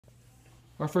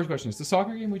our first question is, the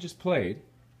soccer game we just played,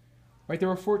 right, there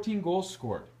were 14 goals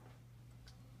scored.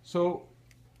 So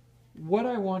what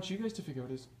I want you guys to figure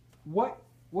out is, what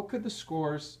could the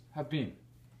scores have been?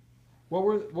 What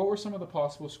were some of the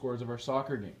possible scores of our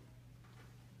soccer game?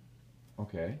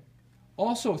 Okay.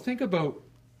 Also, think about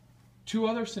two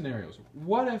other scenarios.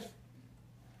 What if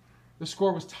the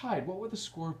score was tied? What would the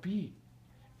score be?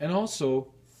 And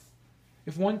also,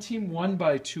 if one team won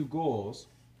by 2 goals,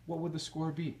 what would the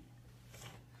score be?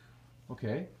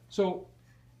 Okay. So,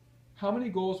 how many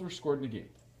goals were scored in the game?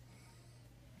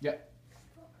 Yeah.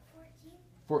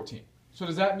 14. So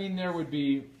does that mean there would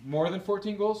be more than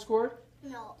 14 goals scored?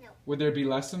 No. Would there be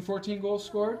less than 14 goals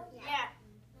scored? Yeah.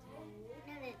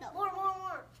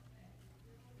 More.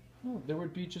 No, there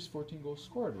would be just 14 goals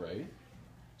scored, right?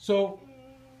 So,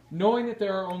 knowing that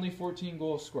there are only 14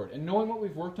 goals scored, and knowing what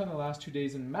we've worked on the last 2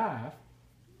 days in math,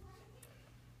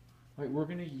 right, we're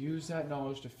going to use that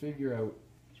knowledge to figure out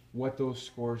what those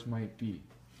scores might be.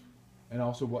 And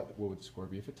also, what would the score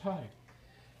be if it tied?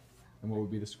 And what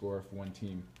would be the score if one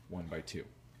team won by 2?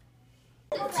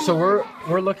 So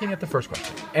we're looking at the first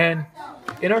question. And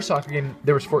in our soccer game,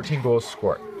 there was 14 goals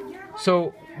scored.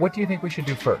 So what do you think we should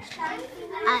do first?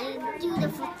 I do the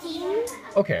 14.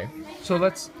 Okay, so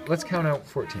let's count out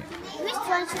 14.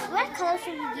 What color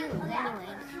should we do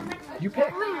anyway? You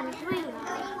pick.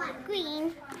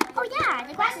 Green. Oh yeah,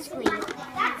 the grass is green.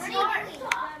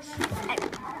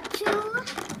 2,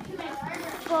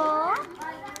 4.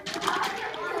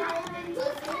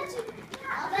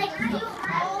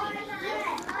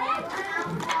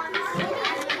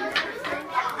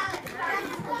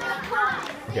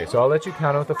 Okay, so I'll let you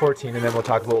count out the 14 and then we'll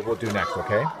talk about what we'll do next,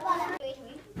 okay?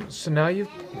 So now you've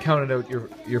counted out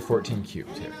your 14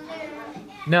 cubes here.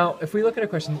 Now, if we look at a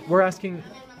question, we're asking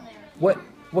what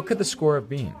could the score have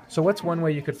been? So what's one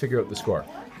way you could figure out the score?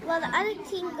 Well, the other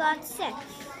team got 6.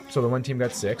 So the one team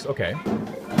got 6, okay.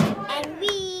 And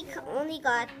we only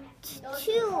got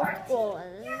 2 goals.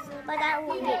 But that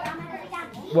would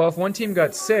be... Well, if one team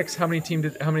got 6, how many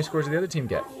scores did the other team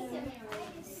get?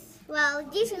 Well,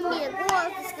 these can be the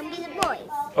girls, this can be the boys.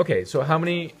 Okay, so how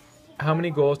many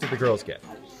goals did the girls get?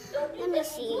 Let me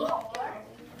see.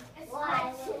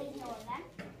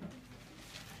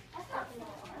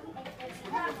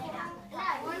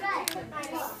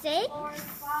 6,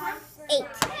 8.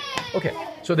 Okay,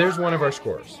 so there's one of our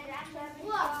scores.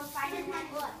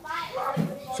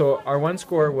 So our one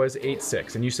score was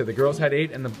 8-6, and you said the girls had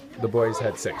 8 and the boys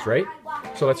had 6, right?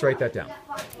 So let's write that down.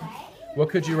 What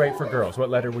could you write for girls? What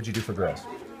letter would you do for girls?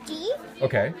 D.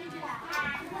 Okay.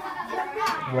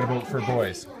 What about for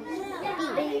boys?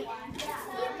 B.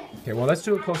 Okay, well let's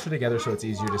do it closer together so it's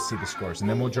easier to see the scores, and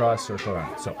then we'll draw a circle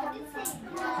around it. So.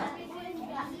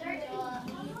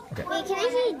 Okay. Wait, can I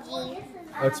say G?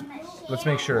 Let's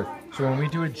make sure. So when we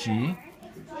do a G,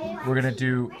 we're gonna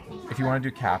do, if you want to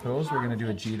do capitals, we're gonna do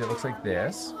a G that looks like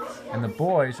this. And the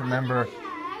boys, remember,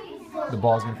 the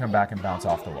ball's gonna come back and bounce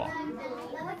off the wall.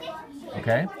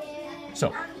 Okay?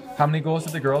 So, how many goals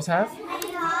did the girls have?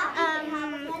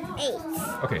 8.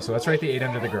 Okay, so let's write the 8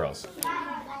 under the girls.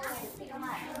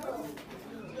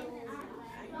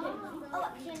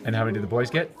 And how many did the boys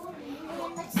get?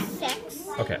 6.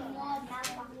 Okay.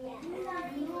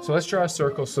 So let's draw a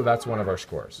circle so that's one of our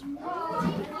scores.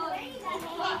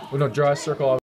 Well, no, draw a circle all